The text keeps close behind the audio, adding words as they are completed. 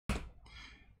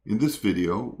In this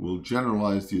video, we'll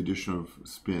generalize the addition of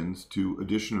spins to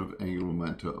addition of angular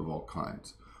momenta of all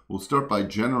kinds. We'll start by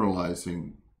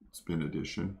generalizing spin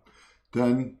addition,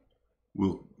 then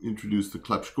we'll introduce the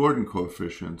Clebsch-Gordan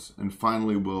coefficients, and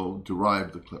finally we'll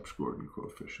derive the Clebsch-Gordan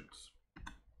coefficients.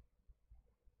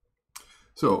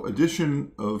 So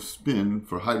addition of spin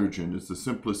for hydrogen is the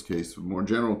simplest case, the more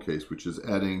general case, which is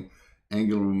adding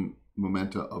angular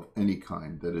momenta of any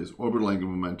kind, that is orbital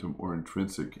angular momentum or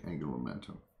intrinsic angular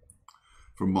momentum,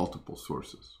 from multiple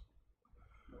sources.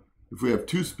 If we have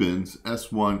two spins,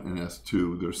 S1 and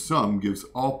S2, their sum gives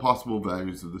all possible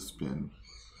values of the spin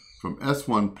from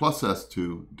S1 plus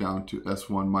S2 down to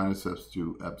S1 minus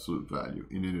S2 absolute value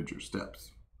in integer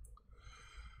steps.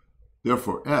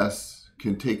 Therefore, S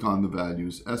can take on the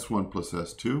values S1 plus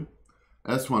S2,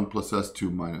 S1 plus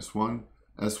S2 minus 1,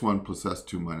 S1 plus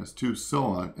S2 minus 2, so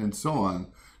on and so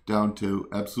on, down to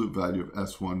absolute value of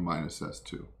S1 minus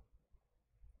S2.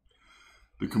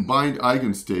 The combined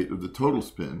eigenstate of the total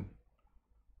spin,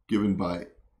 given by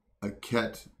a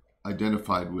ket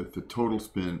identified with the total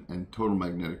spin and total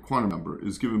magnetic quantum number,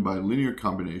 is given by a linear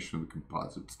combination of the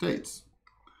composite states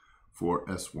for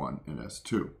S1 and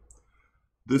S2.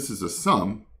 This is a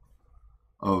sum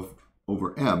of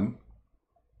over M,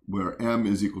 where M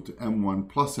is equal to M1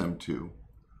 plus M2,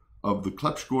 of the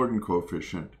Clebsch-Gordan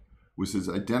coefficient, which is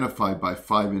identified by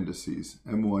 5 indices,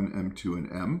 M1, M2,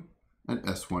 and M, and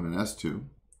S1 and S2,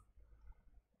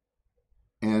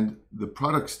 and the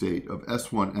product state of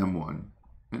S1, M1,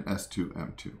 and S2,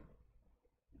 M2.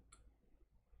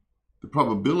 The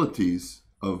probabilities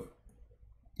of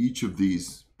each of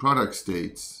these product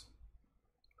states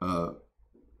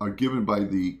are given by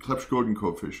the Clebsch-Gordan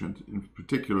coefficient, in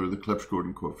particular the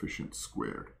Clebsch-Gordan coefficient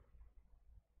squared.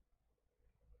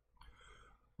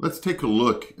 Let's take a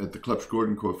look at the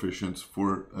Clebsch-Gordan coefficients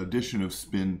for addition of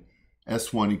spin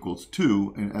S1 equals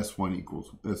 2 and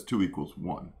S2 equals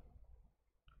 1.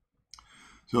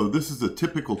 So this is a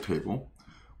typical table.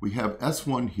 We have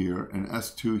S1 here and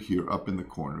S2 here up in the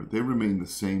corner. They remain the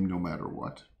same no matter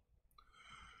what.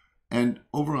 And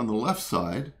over on the left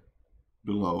side,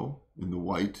 below, in the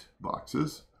white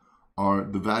boxes, are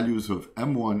the values of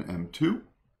M1, M2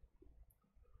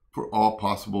 for all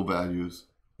possible values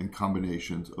and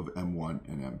combinations of M1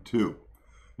 and M2.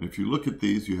 And if you look at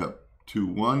these, you have 2,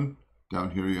 1.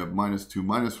 Down here you have minus 2,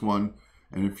 minus 1.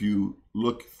 And if you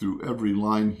look through every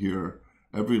line here,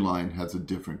 every line has a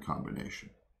different combination.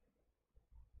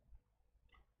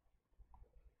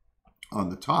 On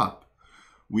the top,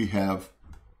 we have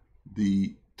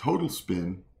the total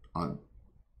spin on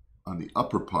the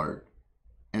upper part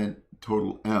and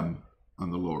total M on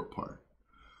the lower part.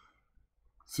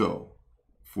 So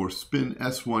for spin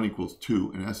S1 equals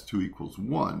 2 and S2 equals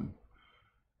 1,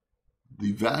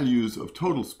 the values of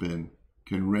total spin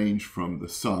can range from the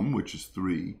sum, which is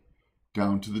 3,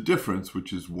 down to the difference,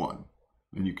 which is 1.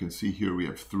 And you can see here we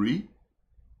have 3,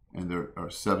 and there are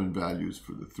 7 values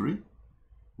for the 3,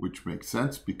 which makes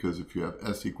sense because if you have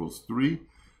S equals 3,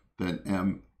 then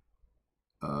M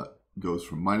goes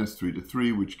from minus 3 to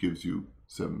 3, which gives you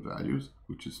 7 values,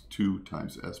 which is 2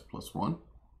 times S plus 1.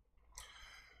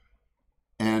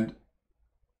 And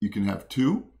you can have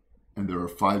 2, and there are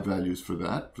 5 values for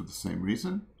that for the same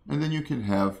reason. And then you can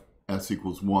have S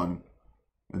equals 1,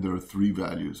 and there are 3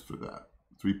 values for that,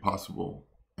 3 possible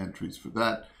entries for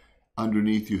that.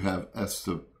 Underneath you have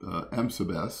M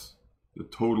sub S, the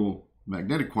total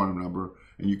magnetic quantum number,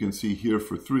 and you can see here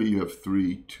for 3 you have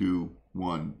 3, 2,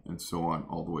 1, and so on,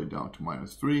 all the way down to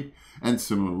minus 3, and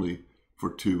similarly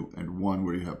for 2 and 1,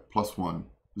 where you have plus 1,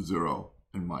 0,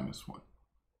 and minus 1.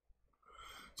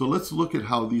 So let's look at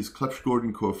how these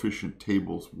Clebsch-Gordan coefficient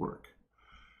tables work.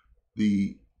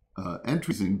 The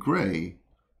entries in gray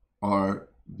are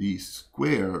the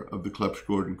square of the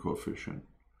Clebsch-Gordan coefficient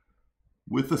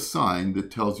with a sign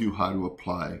that tells you how to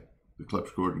apply the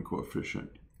Clebsch-Gordan coefficient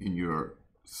in your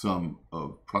sum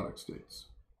of product states.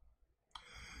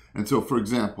 And so, for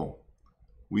example,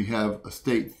 we have a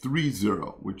state 3,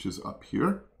 0, which is up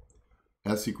here.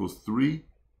 S equals 3,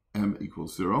 M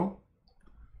equals 0.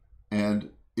 And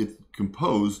it's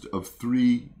composed of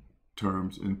 3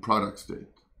 terms in product state.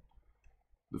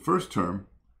 The first term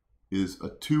is a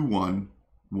 2, 1,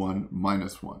 1,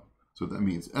 minus 1. So that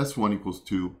means S1 equals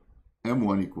 2,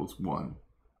 M1 equals 1,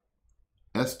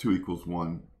 S2 equals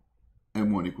 1,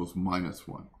 M1 equals minus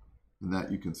 1. And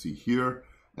that you can see here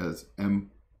as M1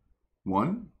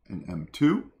 and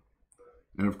M2.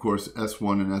 And of course,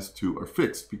 S1 and S2 are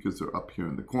fixed because they're up here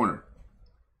in the corner.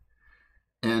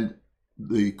 And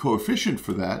the coefficient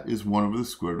for that is 1 over the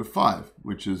square root of 5,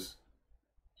 which is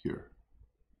here.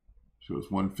 Shows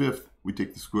 1/5. We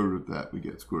take the square root of that, we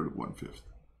get square root of 1/5.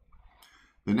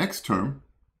 The next term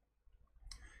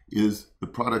is the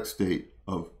product state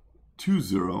of 2,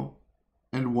 0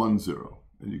 and 1, 0.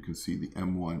 And you can see the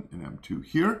m1 and m2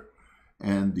 here,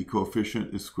 and the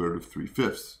coefficient is square root of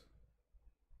 3/5.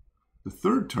 The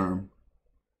third term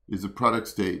is the product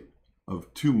state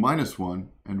of 2, minus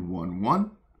 1 and 1,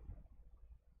 1,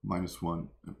 minus 1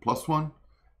 and plus 1,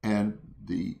 and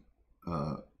the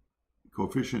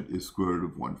coefficient is square root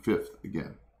of 1/5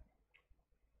 again.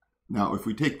 Now, if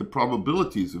we take the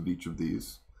probabilities of each of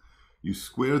these, you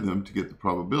square them to get the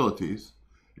probabilities,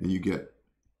 and you get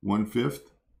 1/5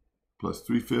 plus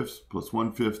 3/5 plus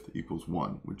 1/5 equals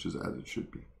 1, which is as it should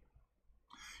be.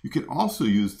 You can also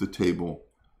use the table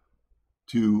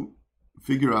to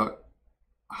figure out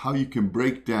how you can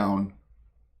break down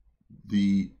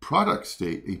the product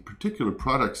state, a particular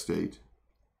product state,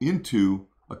 into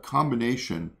a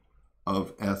combination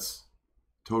of S,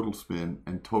 total spin,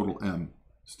 and total M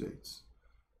states.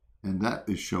 And that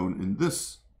is shown in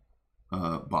this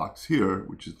box here,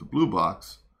 which is the blue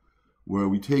box, where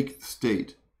we take the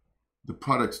state, the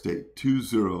product state 2,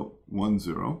 0, 1,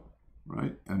 0,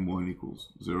 right? M1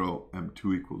 equals 0,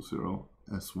 M2 equals 0,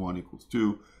 S1 equals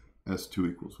 2,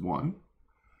 S2 equals 1.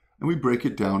 And we break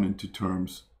it down into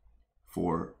terms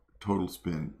for total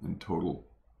spin and total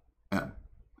M.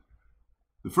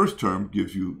 The first term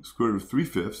gives you square root of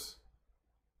 3/5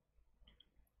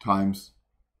 times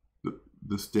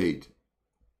the state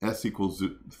S equals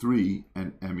 3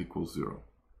 and M equals 0.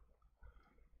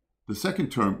 The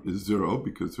second term is 0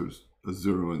 because there's a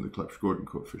 0 in the Clebsch-Gordan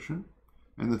coefficient.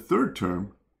 And the third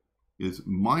term is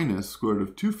minus square root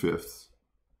of 2/5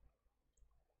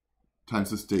 times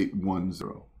the state 1,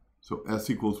 0. So S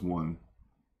equals 1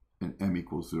 and M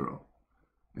equals 0.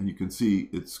 And you can see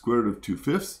it's square root of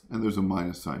 2/5, and there's a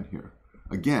minus sign here.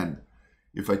 Again,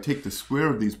 if I take the square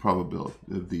of these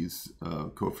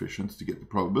coefficients to get the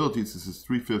probabilities, this is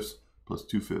 3/5 plus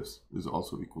 2/5 is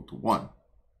also equal to 1.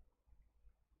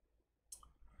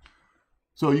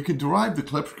 So you can derive the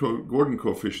Clebsch-Gordan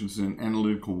coefficients in an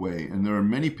analytical way, and there are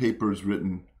many papers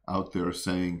written out there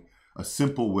saying a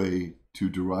simple way to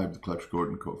derive the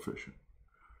Clebsch-Gordan coefficient.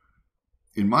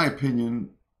 In my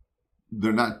opinion,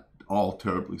 they're not all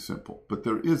terribly simple, but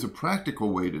there is a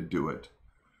practical way to do it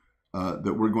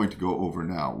that we're going to go over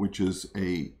now, which is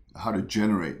how to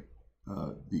generate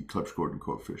the Clebsch-Gordan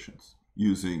coefficients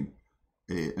using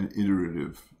an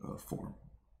iterative form.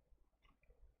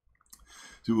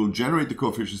 So we'll generate the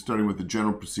coefficients starting with the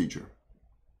general procedure.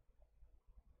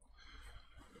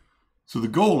 So the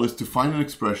goal is to find an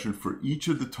expression for each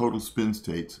of the total spin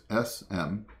states,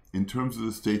 Sm, in terms of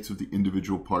the states of the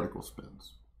individual particle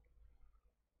spins.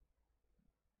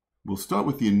 We'll start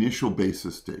with the initial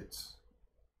basis states,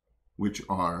 which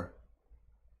are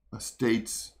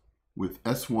states with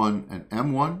S1 and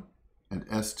M1 and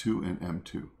S2 and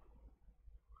M2.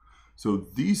 So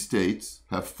these states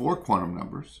have 4 quantum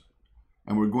numbers,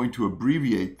 and we're going to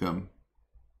abbreviate them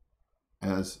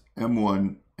as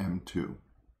M1, M2.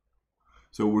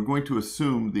 So we're going to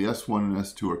assume the S1 and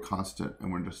S2 are constant,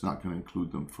 and we're just not going to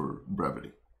include them for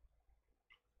brevity.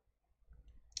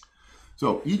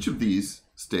 So each of these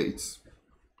states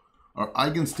are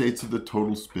eigenstates of the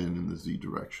total spin in the z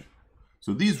direction.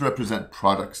 So these represent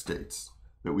product states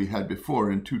that we had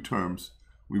before in 2 terms.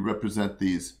 We represent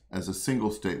these as a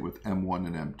single state with M1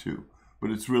 and M2, but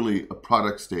it's really a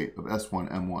product state of S1,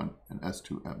 M1 and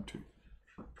S2, M2.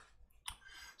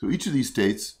 So each of these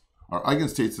states are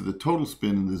eigenstates of the total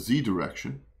spin in the z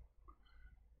direction.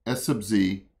 S sub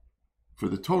z for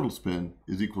the total spin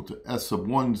is equal to S sub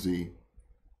 1z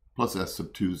plus S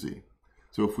sub 2z.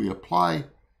 So if we apply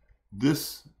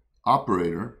this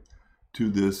operator to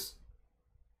this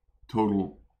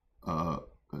total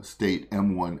state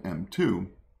M1, M2,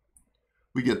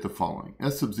 we get the following.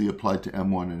 S sub z applied to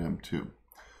M1 and M2.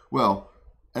 Well,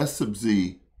 S sub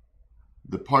z,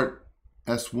 the part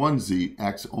S1z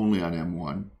acts only on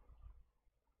M1,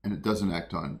 and it doesn't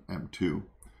act on M2.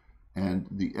 And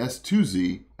the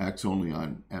S2z acts only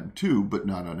on M2, but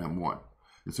not on M1.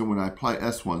 And so when I apply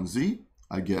S1z,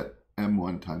 I get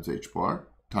M1 times H bar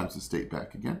times the state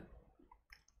back again,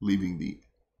 leaving the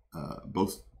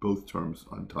both terms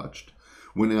untouched.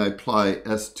 When I apply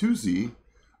S2z,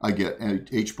 I get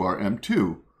H bar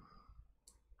M2,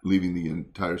 leaving the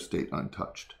entire state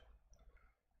untouched.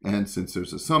 And since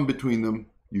there's a sum between them,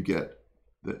 you get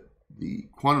the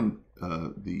quantum,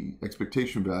 the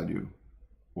expectation value,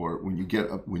 or when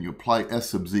you apply S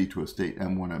sub z to a state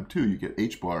M1, M2, you get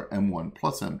H bar M1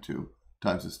 plus M2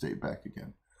 times the state back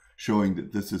again, showing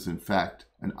that this is in fact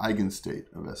an eigenstate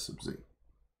of S sub z.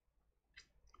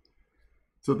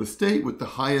 So the state with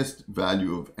the highest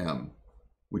value of M,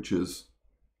 which is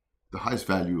the highest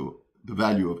value, the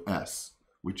value of S,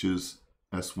 which is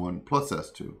S1 plus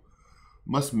S2,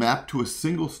 must map to a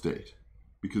single state.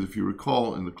 Because if you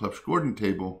recall in the Clebsch-Gordan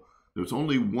table, there's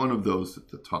only one of those at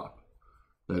the top.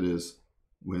 That is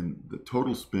when the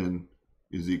total spin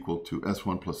is equal to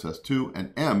S1 plus S2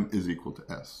 and M is equal to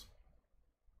S.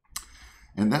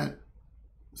 And that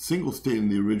single state in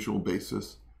the original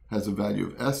basis has a value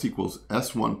of S equals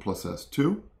S1 plus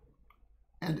S2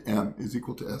 and M is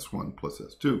equal to S1 plus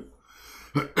S2.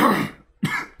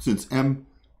 Since M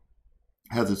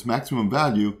has its maximum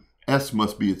value, S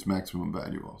must be its maximum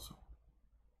value also.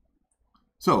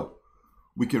 So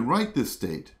we can write this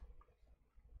state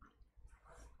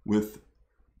with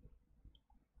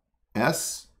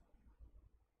S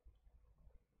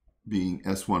being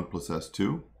S1 plus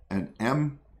S2 and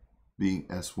M being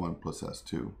S1 plus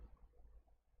S2.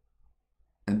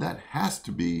 And that has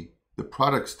to be the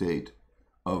product state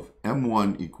of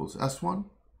M1 equals S1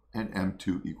 and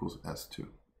M2 equals S2.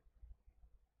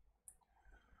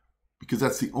 Because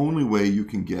that's the only way you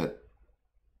can get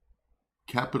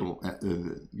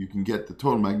you can get the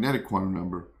total magnetic quantum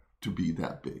number to be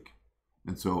that big.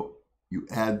 And so you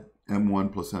add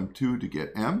M1 plus M2 to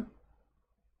get M,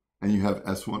 and you have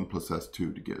S1 plus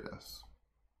S2 to get S.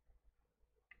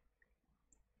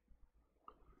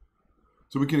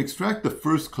 So we can extract the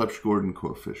first Clebsch-Gordan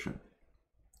coefficient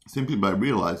simply by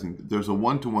realizing that there's a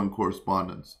one-to-one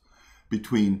correspondence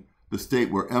between the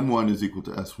state where M1 is equal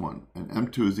to S1 and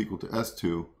M2 is equal to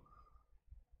S2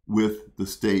 with the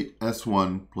state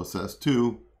S1 plus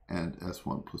S2 and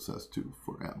S1 plus S2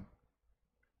 for M.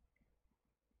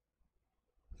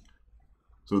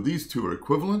 So these two are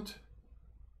equivalent,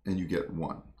 and you get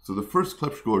 1. So the first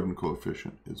Clebsch-Gordan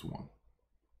coefficient is 1.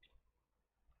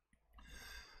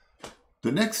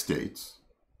 The next states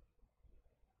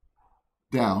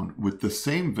down with the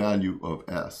same value of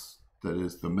S, that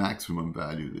is the maximum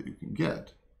value that you can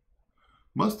get,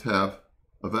 must have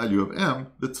a value of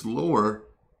M that's lower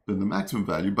than the maximum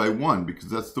value by 1, because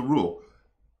that's the rule.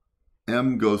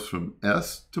 M goes from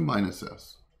S to minus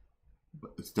S,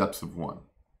 steps of 1.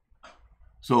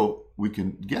 So we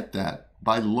can get that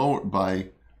by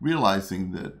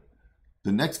realizing that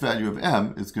the next value of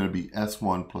M is going to be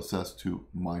S1 plus S2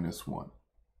 minus 1.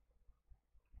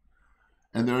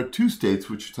 And there are two states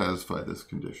which satisfy this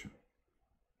condition.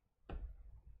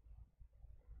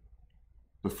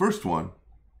 The first one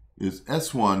is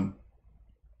S1,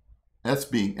 S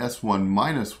being S1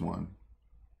 minus 1,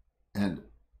 and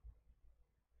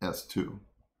S2.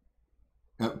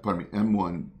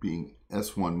 M1 being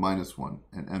S1 minus 1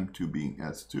 and M2 being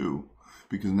S2,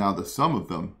 because now the sum of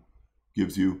them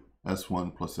gives you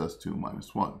S1 plus S2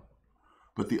 minus 1.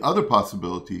 But the other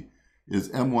possibility is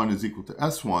M1 is equal to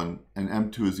S1 and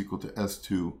M2 is equal to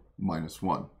S2 minus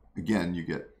 1. Again, you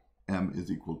get M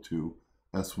is equal to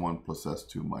S1 plus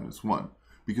S2 minus 1,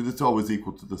 because it's always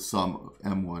equal to the sum of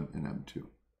M1 and M2.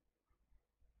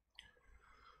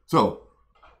 So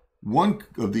one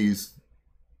of these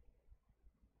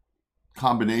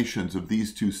combinations of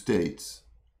these two states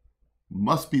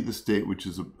must be the state which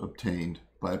is obtained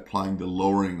by applying the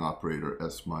lowering operator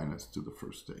S minus to the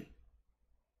first state.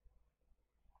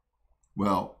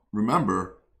 Well,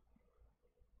 remember,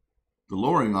 the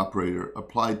lowering operator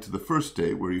applied to the first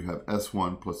state where you have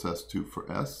S1 plus S2 for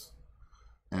S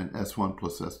and S1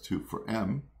 plus S2 for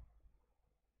M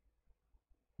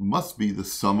must be the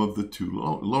sum of the two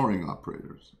lowering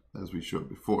operators, as we showed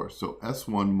before. So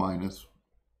S1 minus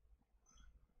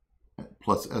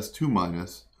plus S2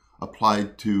 minus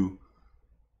applied to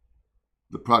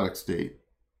the product state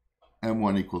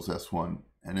M1 equals S1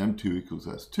 and M2 equals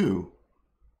S2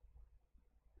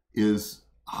 is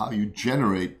how you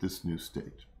generate this new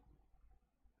state.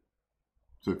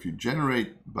 So if you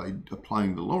generate by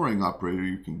applying the lowering operator,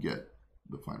 you can get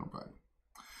the final value.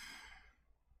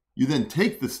 You then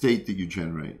take the state that you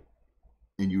generate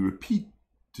and you repeat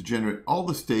to generate all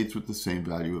the states with the same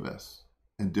value of S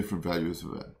and different values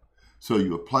of N. So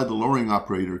you apply the lowering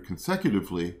operator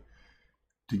consecutively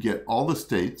to get all the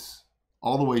states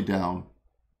all the way down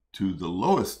to the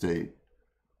lowest state,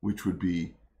 which would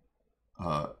be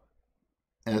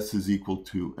S is equal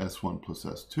to S1 plus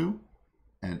S2,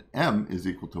 and M is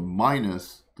equal to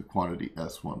minus the quantity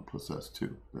S1 plus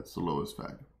S2. That's the lowest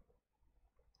value.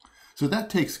 So that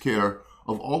takes care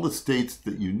of all the states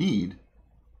that you need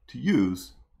to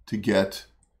use to get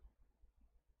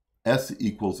S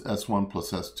equals S1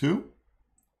 plus S2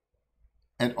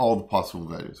 and all the possible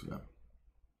values of M.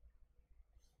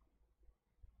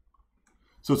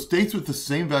 So states with the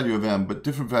same value of M but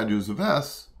different values of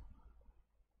S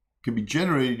can be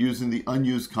generated using the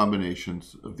unused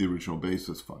combinations of the original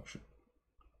basis function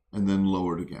and then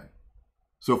lowered again.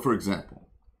 So for example,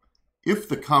 if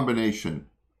the combination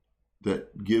that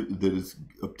is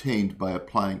obtained by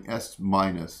applying S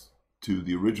minus to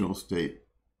the original state,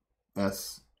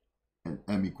 S and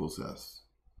M equals S,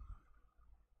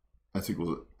 S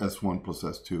equals S1 plus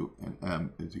S2, and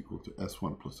M is equal to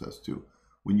S1 plus S2.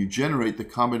 When you generate the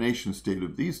combination state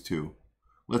of these two,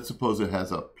 let's suppose it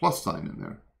has a plus sign in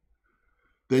there,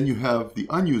 then you have the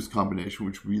unused combination,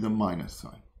 which would be the minus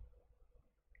sign,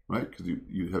 right? Because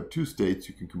you have two states,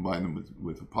 you can combine them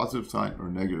with a positive sign or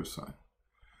a negative sign.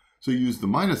 So you use the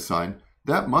minus sign,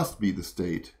 that must be the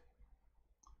state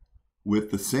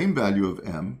with the same value of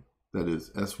M, that is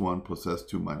S1 plus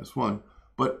S2 minus 1,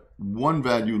 but one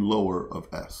value lower of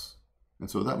S. And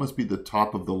so that must be the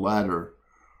top of the ladder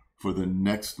for the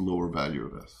next lower value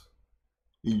of S.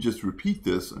 You just repeat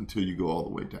this until you go all the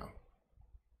way down.